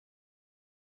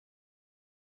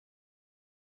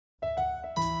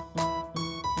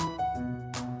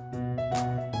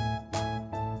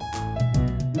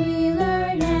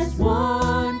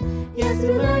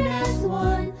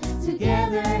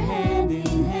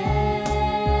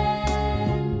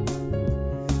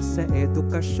sa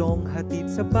edukasyong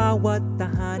hatid sa bawat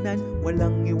tahanan,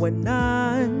 walang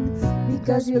iwanan.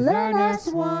 Because we learn as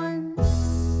one.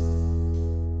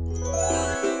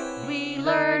 We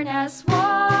learn as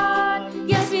one.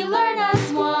 Yes, we learn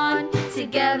as one.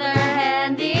 Together,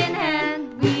 hand in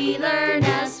hand. We learn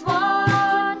as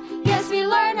one. Yes, we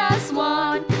learn as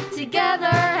one.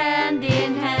 Together, hand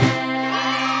in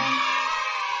hand.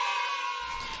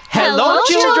 Hello,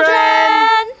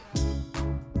 children!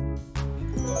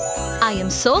 I am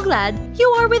so glad you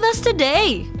are with us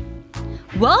today.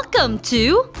 Welcome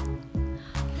to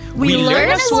We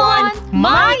Learn as One,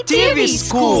 My TV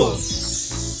School.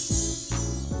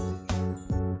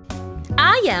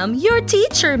 I am your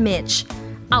teacher, Mitch.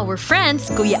 Our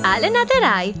friends, Kuya Al and Ate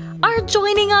Rai, are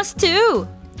joining us too.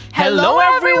 Hello,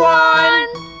 everyone!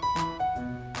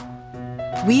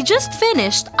 We just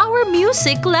finished our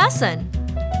music lesson.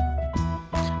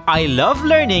 I love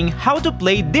learning how to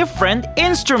play different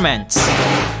instruments.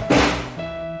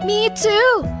 Me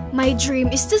too! My dream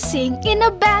is to sing in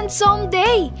a band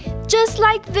someday, just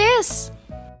like this.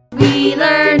 We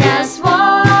learn as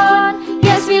one.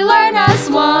 Yes, we learn as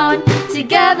one.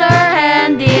 Together,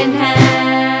 hand in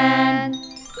hand.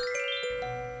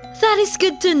 That is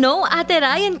good to know, Ate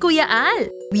Rai and Kuya Al.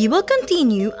 We will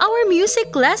continue our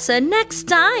music lesson next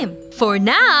time. For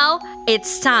now,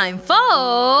 it's time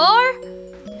for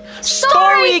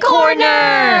Story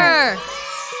Corner!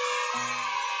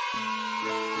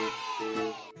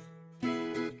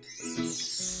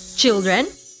 Children,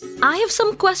 I have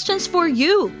some questions for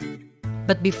you.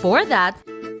 But before that,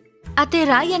 Ate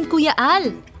Rai and Kuya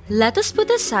Al, let us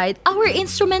put aside our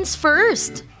instruments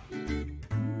first.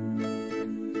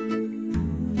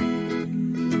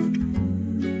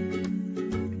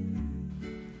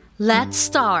 Let's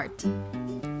start.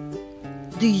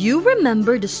 Do you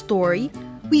remember the story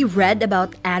we read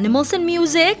about animals and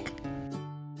music?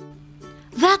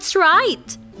 That's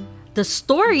right! The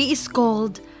story is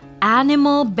called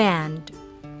Animal Band.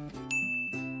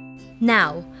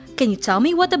 Now, can you tell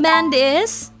me what a band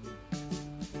is?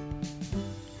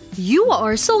 You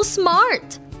are so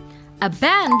smart! A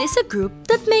band is a group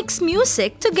that makes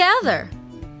music together.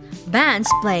 Bands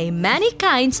play many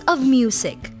kinds of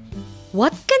music.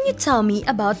 What can you tell me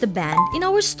about the band in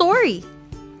our story?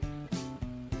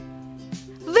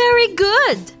 Very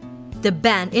good! The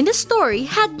band in the story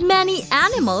had many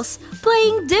animals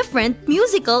playing different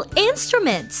musical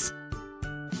instruments.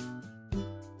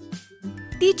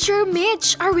 Teacher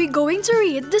Mitch, are we going to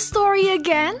read the story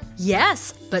again?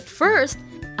 Yes, but first,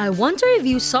 I want to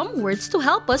review some words to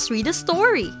help us read a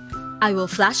story. I will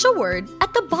flash a word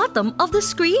at the bottom of the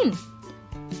screen.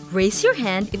 Raise your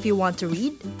hand if you want to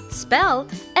read, spell,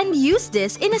 and use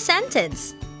this in a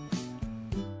sentence.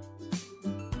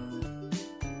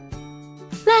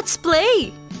 Let's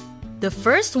play! The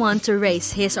first one to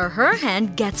raise his or her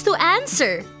hand gets to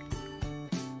answer.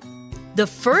 The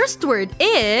first word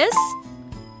is...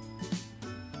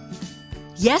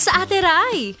 Yes, Ate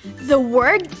Rai! The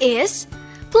word is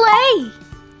play.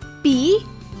 P-L-A-Y.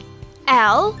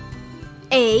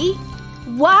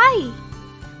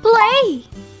 Play.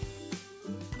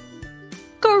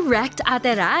 Correct,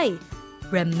 Ate Rai.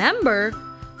 Remember,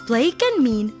 play can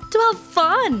mean to have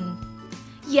fun.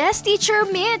 Yes, Teacher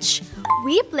Mitch.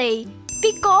 We play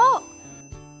piko.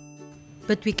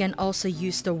 But we can also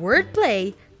use the word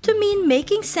play to mean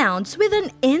making sounds with an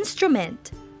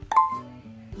instrument.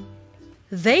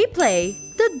 They play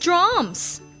the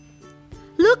drums.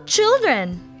 Look,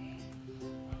 children.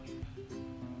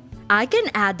 I can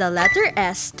add the letter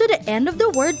S to the end of the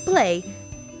word play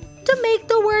to make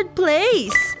the word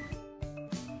plays.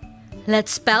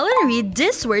 Let's spell and read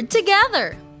this word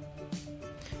together.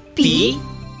 P-L-A-Y-S.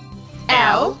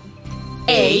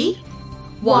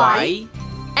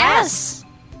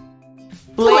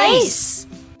 Plays.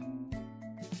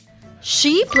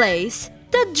 She plays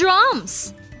the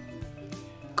drums.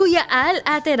 Kuya Al,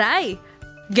 Ate Rai,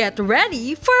 get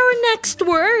ready for our next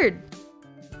word.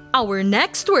 Our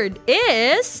next word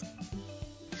is...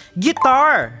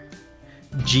 Guitar.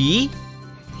 G-U-I-T-A-R.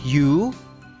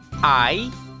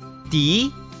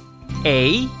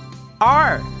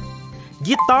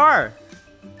 Guitar.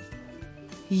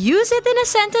 Use it in a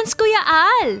sentence, Kuya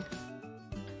Al.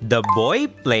 The boy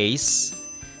plays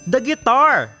the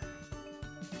guitar.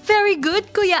 Very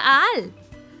good, Kuya Al.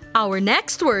 Our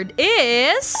next word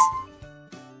is...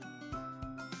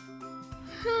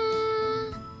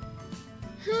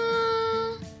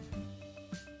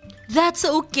 That's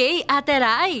okay, Ate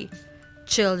Rai.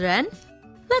 Children,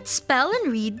 let's spell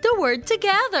and read the word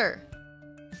together.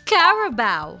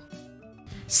 Carabao.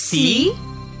 C-A-R-A-B-A-O.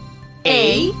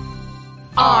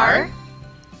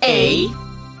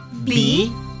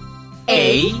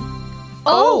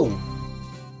 O.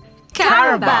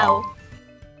 Carabao.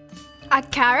 A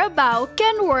carabao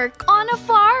can work on a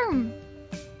farm.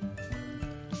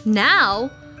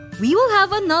 Now, we will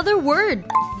have another word.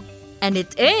 And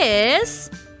it is...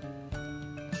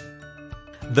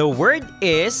 The word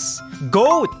is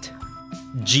goat.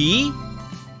 G-O-A-T.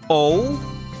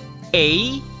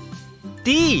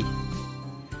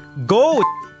 Goat.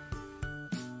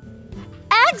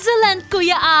 Excellent,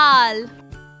 Kuya Al!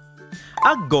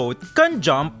 A goat can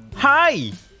jump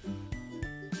high.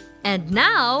 And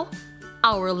now,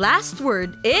 our last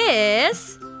word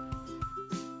is...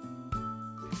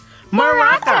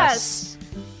 Maracas.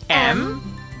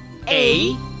 M-A-R-A-C-A-S.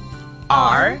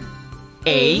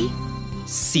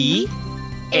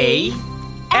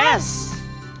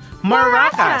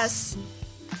 Maracas.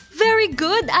 Very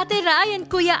good, Ate Rai and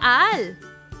Kuya Al.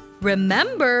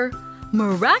 Remember,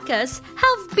 maracas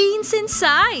have beans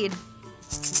inside.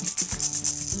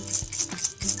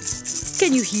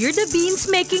 Can you hear the beans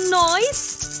making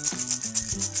noise?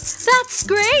 That's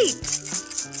great!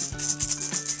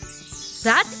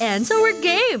 That ends our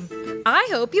game. I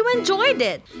hope you enjoyed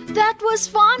it. That was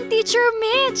fun, Teacher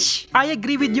Mitch. I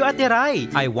agree with you, Ate Rai.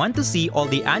 I want to see all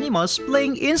the animals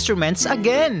playing instruments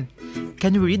again.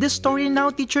 Can we read the story now,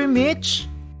 Teacher Mitch?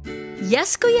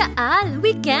 Yes, Kuya Al,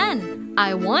 we can.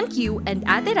 I want you and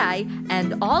Ate Rai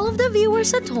and all of the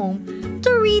viewers at home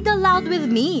to read aloud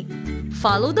with me.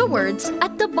 Follow the words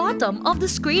at the bottom of the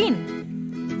screen.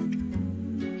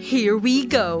 Here we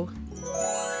go.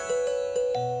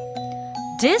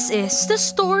 This is the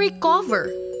story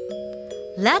cover.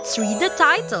 Let's read the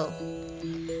title.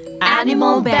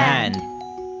 Animal Band.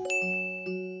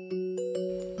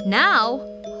 Now,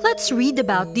 let's read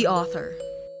about the author.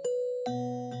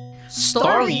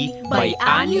 Story by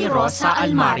Ani Rosa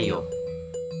Almario.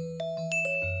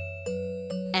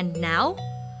 And now,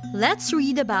 let's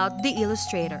read about the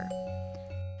illustrator.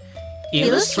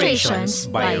 Illustrations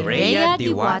by Rhea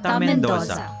Diwata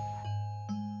Mendoza.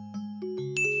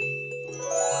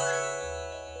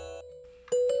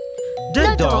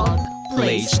 The dog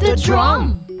plays the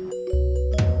drum.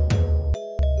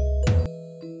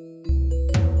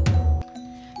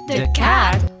 The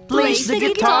cat plays the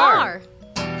guitar.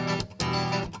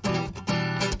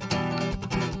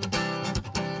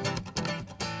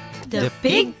 The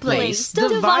pig plays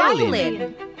the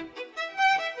violin.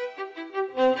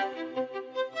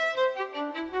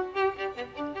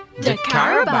 The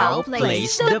carabao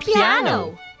plays the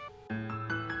piano.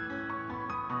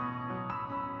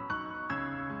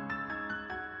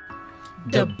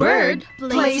 The bird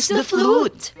plays the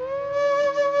flute.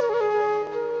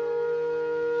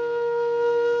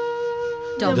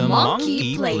 The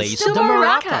monkey plays the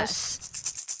maracas.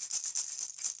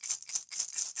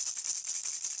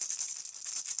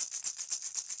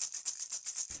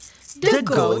 The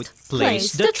goat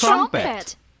plays the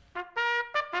trumpet.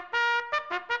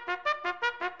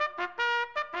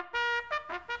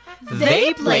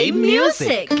 They play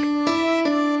music.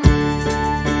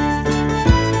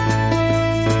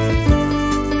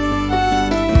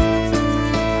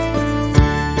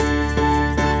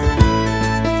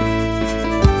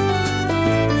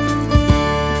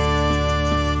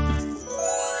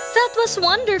 That was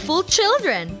wonderful,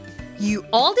 children. You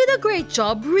all did a great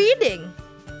job reading.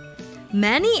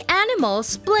 Many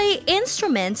animals play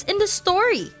instruments in the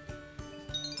story.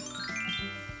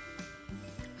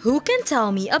 Who can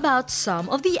tell me about some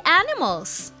of the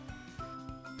animals?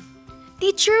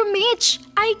 Teacher Mitch,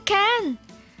 I can.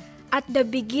 At the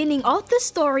beginning of the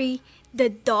story, the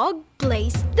dog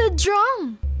plays the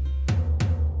drum.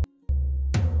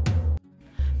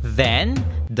 Then,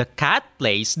 the cat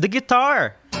plays the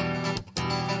guitar.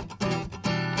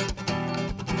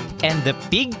 And the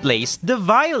pig plays the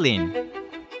violin.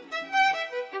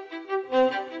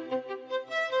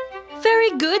 Very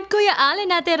good, Kuya Al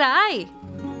and Ate Rai.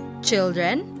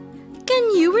 Children,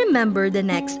 can you remember the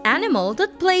next animal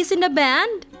that plays in the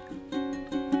band?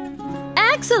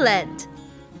 Excellent!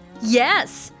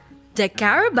 Yes, the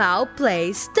carabao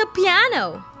plays the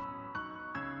piano.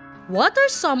 What are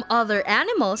some other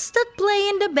animals that play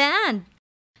in the band?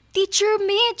 Teacher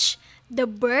Mitch, the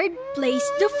bird plays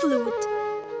the flute.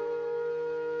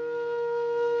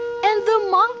 And the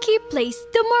monkey plays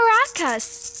the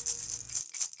maracas.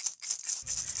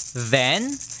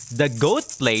 Then, the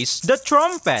goat plays the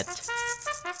trumpet.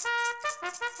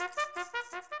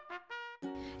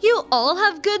 You all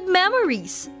have good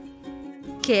memories.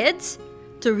 Kids,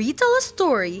 to retell a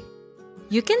story,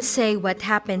 you can say what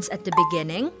happens at the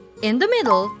beginning, in the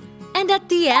middle, and at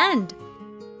the end.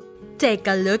 Take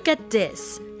a look at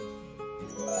this.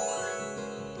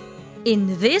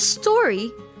 In this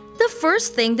story, the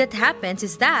first thing that happens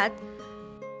is that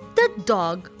the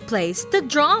dog plays the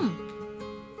drum.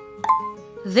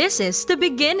 This is the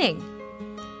beginning.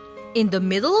 In the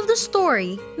middle of the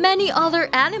story, many other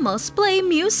animals play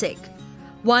music.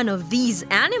 One of these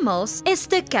animals is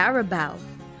the carabao.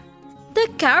 The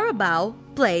carabao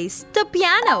plays the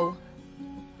piano.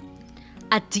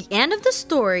 At the end of the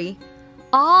story,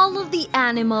 all of the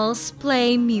animals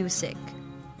play music.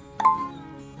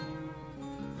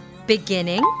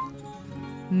 Beginning,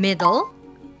 middle,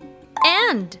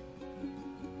 end.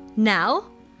 Now,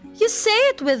 you say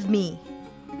it with me.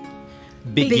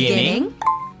 Beginning,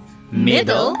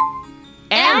 middle,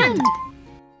 end.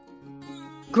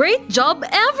 Great job,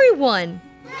 everyone!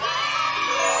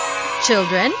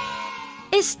 Children,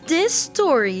 is this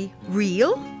story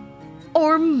real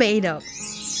or made up?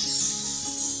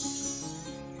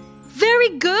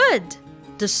 Very good!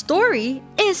 The story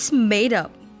is made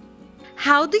up.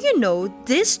 How do you know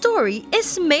this story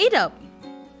is made up?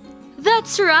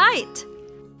 That's right!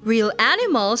 Real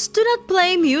animals do not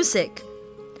play music.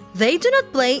 They do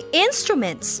not play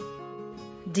instruments.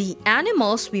 The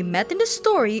animals we met in the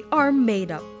story are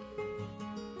made up.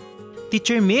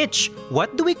 Teacher Mitch,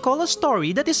 what do we call a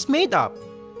story that is made up?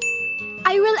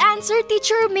 I will answer,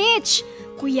 Teacher Mitch.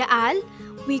 Kuya Al,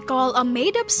 we call a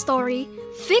made-up story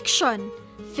fiction.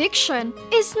 Fiction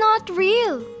is not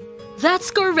real.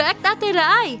 That's correct, Ate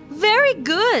Rai. Very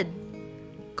good.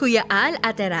 Kuya Al,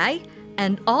 Ate Rai,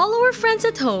 and all our friends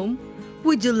at home,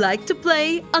 would you like to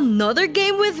play another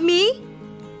game with me?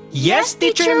 Yes,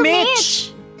 Teacher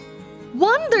Mitch!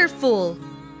 Wonderful!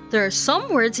 There are some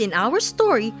words in our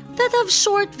story that have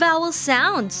short vowel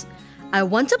sounds. I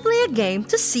want to play a game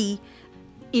to see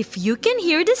if you can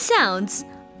hear the sounds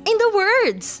in the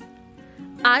words.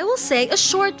 I will say a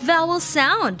short vowel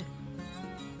sound.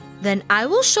 Then I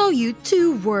will show you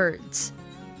 2 words.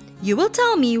 You will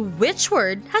tell me which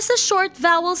word has a short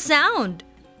vowel sound.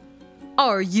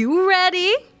 Are you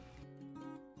ready?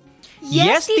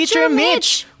 Yes, Teacher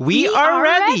Mitch! We are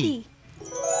ready!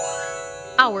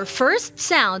 Our first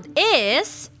sound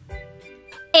is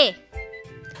E.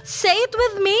 Say it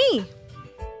with me.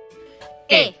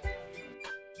 E.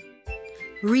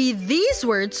 Read these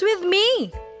words with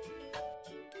me.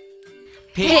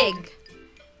 Pig.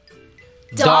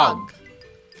 Dog.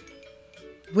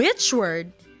 Which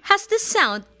word has the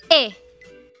sound E?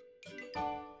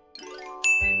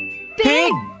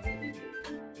 Pig!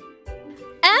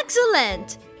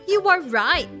 Excellent! You are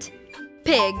right.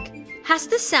 Pig has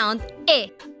the sound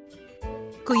E.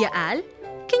 Kuya Al,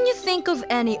 can you think of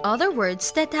any other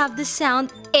words that have the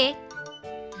sound E?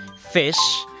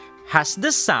 Fish has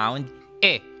the sound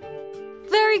E.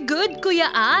 Very good, Kuya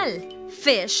Al.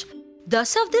 Fish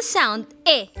does have the sound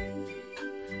E.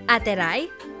 Ate Rai,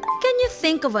 can you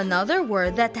think of another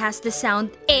word that has the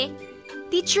sound E?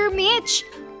 Teacher Mitch,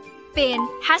 pin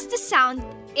has the sound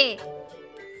E.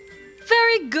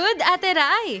 Very good, Ate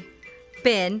Rai.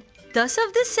 Pin does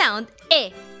have the sound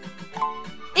E.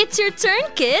 It's your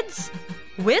turn, kids.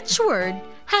 Which word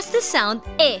has the sound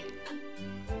E?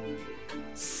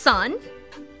 Sun.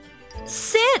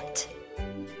 Sit.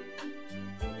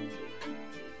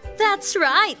 That's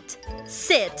right.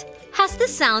 Sit has the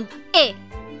sound E.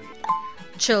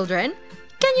 Children,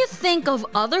 can you think of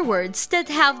other words that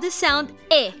have the sound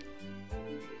E?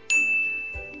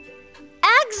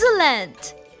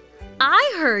 Excellent!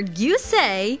 I heard you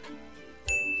say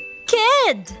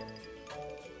kid,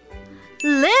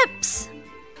 lips,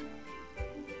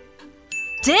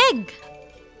 dig,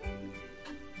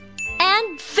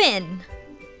 and fin.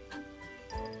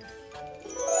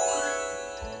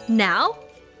 Now,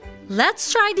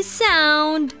 let's try the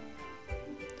sound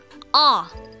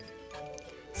ah.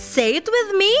 Say it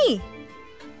with me.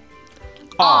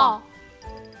 Ah.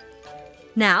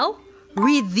 Now,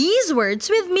 read these words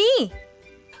with me.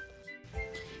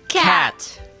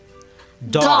 Cat.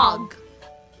 Dog.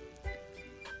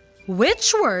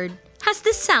 Which word has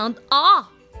the sound ah?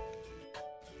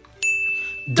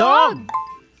 Dog.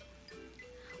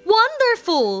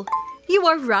 Wonderful! You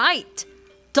are right.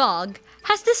 Dog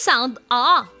has the sound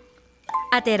ah.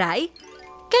 Ate Rai,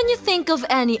 can you think of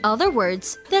any other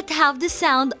words that have the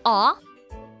sound ah?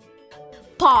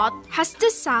 Pot has the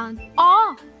sound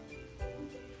ah.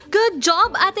 Good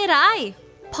job, Ate Rai.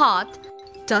 Pot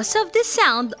does have the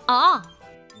sound ah.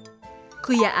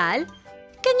 Kuya Al,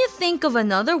 can you think of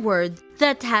another word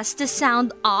that has the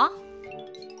sound ah?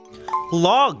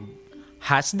 Log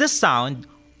has the sound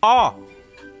ah.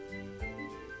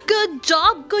 Good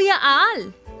job, Kuya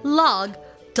Al. Log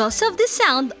does have the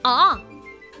sound ah.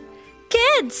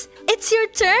 Kids, it's your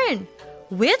turn.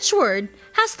 Which word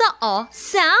has the A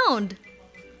sound?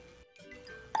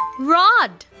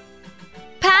 Rod,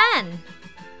 pan.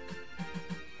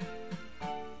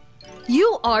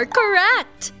 You are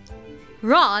correct.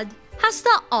 Rod has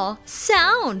the A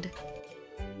sound.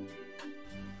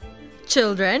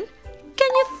 Children, can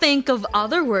you think of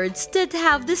other words that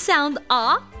have the sound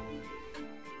A?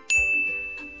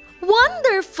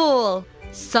 Wonderful!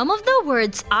 Some of the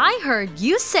words I heard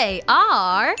you say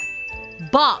are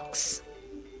box,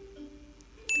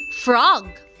 frog,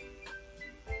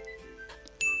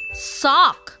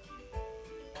 sock,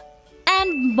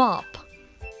 and mop.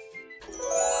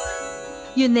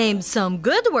 You named some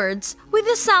good words with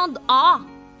the sound A.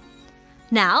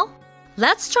 Now,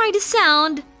 let's try the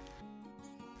sound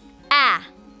A.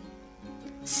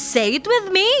 Say it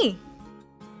with me.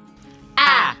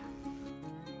 A.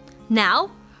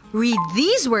 Now, read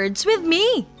these words with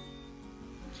me.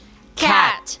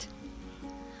 Cat,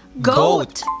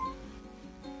 goat.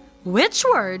 Which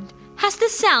word has the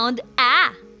sound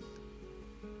A?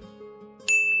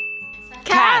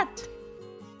 Cat.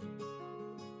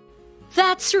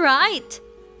 That's right.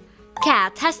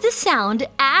 Cat has the sound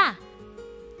A.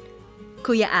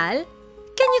 Kuya Al,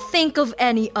 can you think of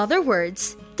any other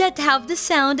words that have the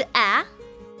sound A?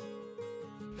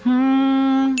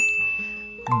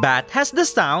 Bat has the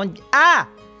sound A.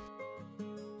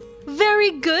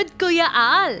 Very good, Kuya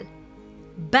Al.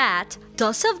 Bat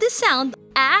does have the sound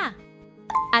A.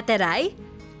 Ate Rai,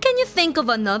 can you think of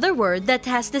another word that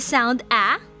has the sound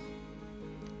A?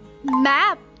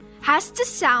 Map has the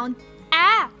sound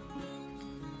A.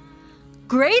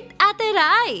 Great, Ate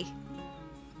Rai.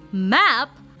 Map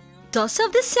does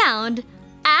have the sound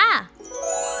A.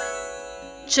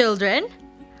 Children,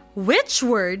 which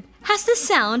word has the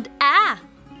sound A?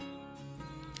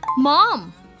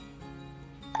 Mom.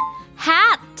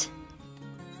 Hat.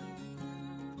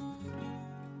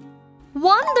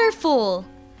 Wonderful!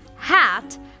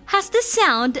 Hat has the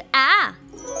sound A.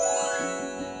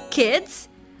 Kids,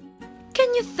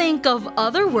 can you think of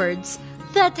other words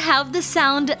that have the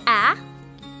sound A?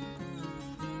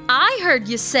 I heard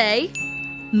you say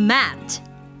mat,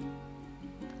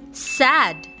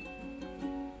 sad,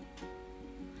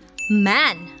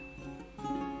 man,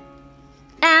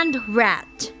 and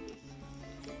rat.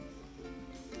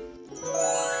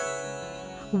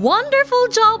 Wonderful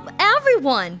job,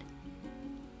 everyone!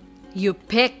 You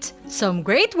picked some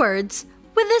great words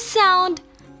with the sound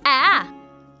A.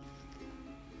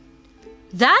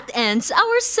 That ends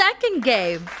our second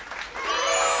game.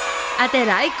 Ate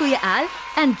Rai, Kuya Al,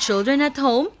 and children at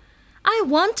home, I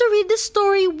want to read the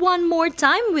story one more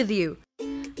time with you.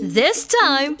 This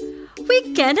time,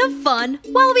 we can have fun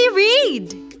while we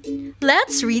read.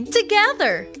 Let's read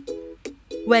together.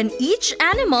 When each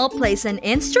animal plays an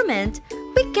instrument,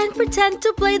 we can pretend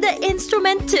to play the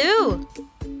instrument too.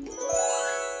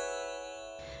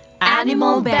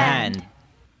 Animal Band.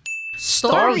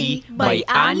 Story by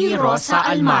Ani Rosa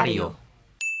Almario.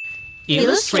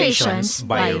 Illustrations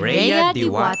by Rhea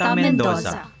Diwata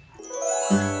Mendoza.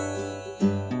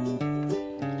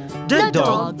 The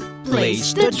dog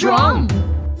plays the drum.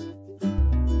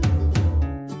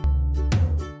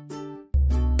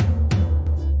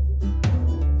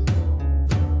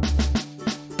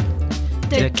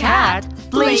 The cat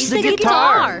plays the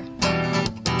guitar.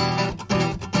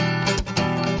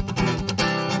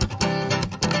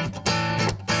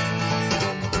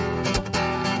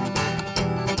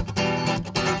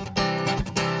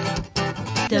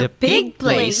 The pig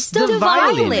plays the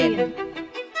violin.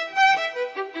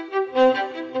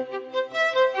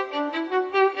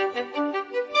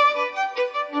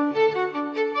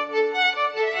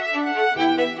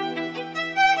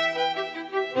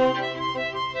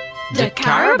 The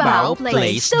carabao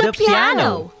plays the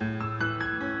piano.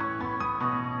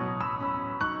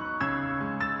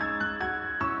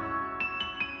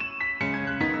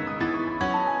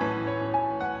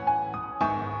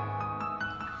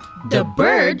 The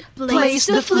bird plays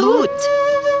the flute.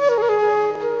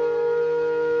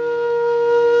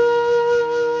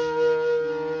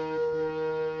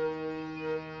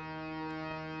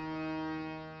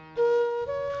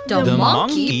 The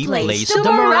monkey plays the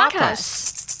maracas.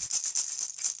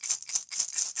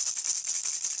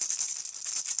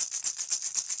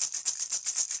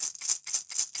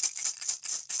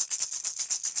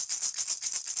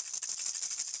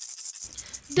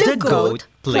 The goat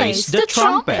plays the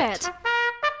trumpet.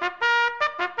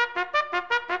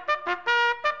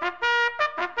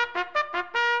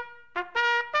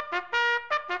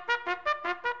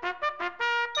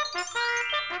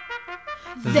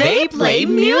 They play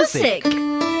music.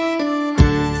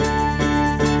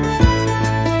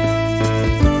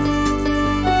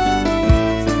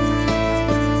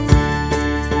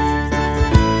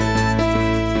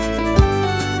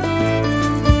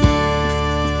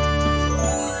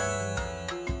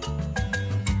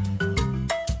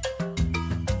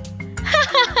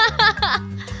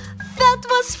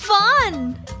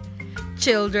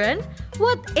 Children,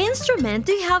 what instrument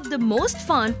do you have the most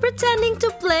fun pretending to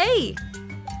play?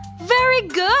 Very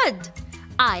good!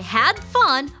 I had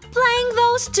fun playing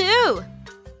those too.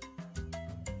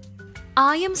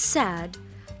 I am sad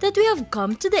that we have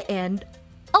come to the end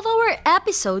of our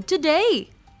episode today.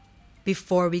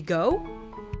 Before we go,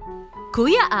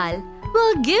 Kuya Al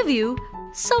will give you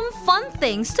some fun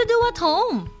things to do at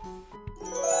home.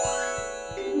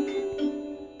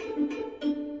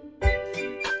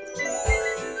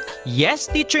 Yes,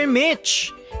 Teacher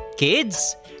Mitch!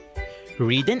 Kids,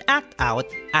 read and act out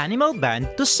Animal Band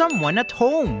to someone at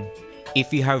home.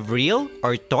 If you have real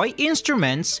or toy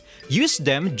instruments, use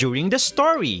them during the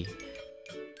story.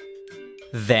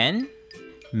 Then,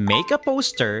 make a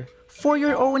poster for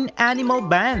your own animal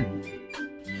band.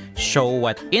 Show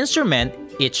what instrument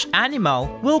each animal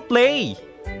will play.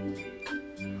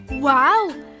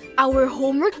 Wow! Our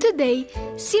homework today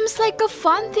seems like a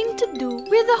fun thing to do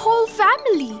with the whole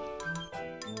family.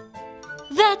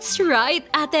 That's right,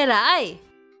 Ate Rai.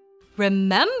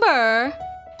 Remember,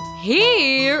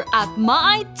 here at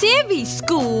my TV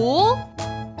school,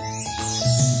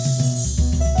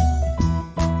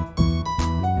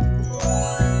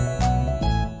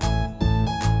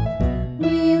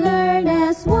 we learn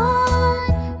as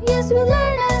one. Yes, we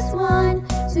learn as one.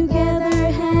 Together,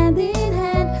 hand in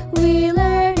hand. We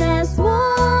learn as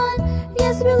one.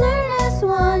 Yes, we learn as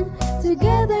one.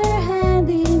 Together, hand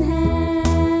in hand.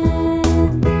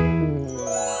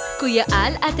 Kuya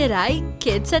Al, Ate Rai,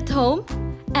 kids at home,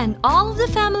 and all of the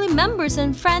family members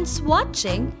and friends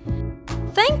watching,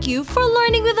 thank you for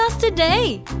learning with us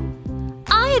today.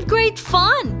 I had great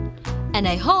fun, and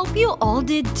I hope you all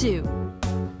did too.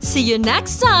 See you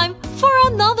next time for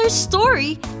another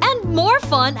story and more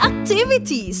fun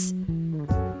activities.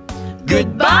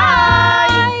 Goodbye!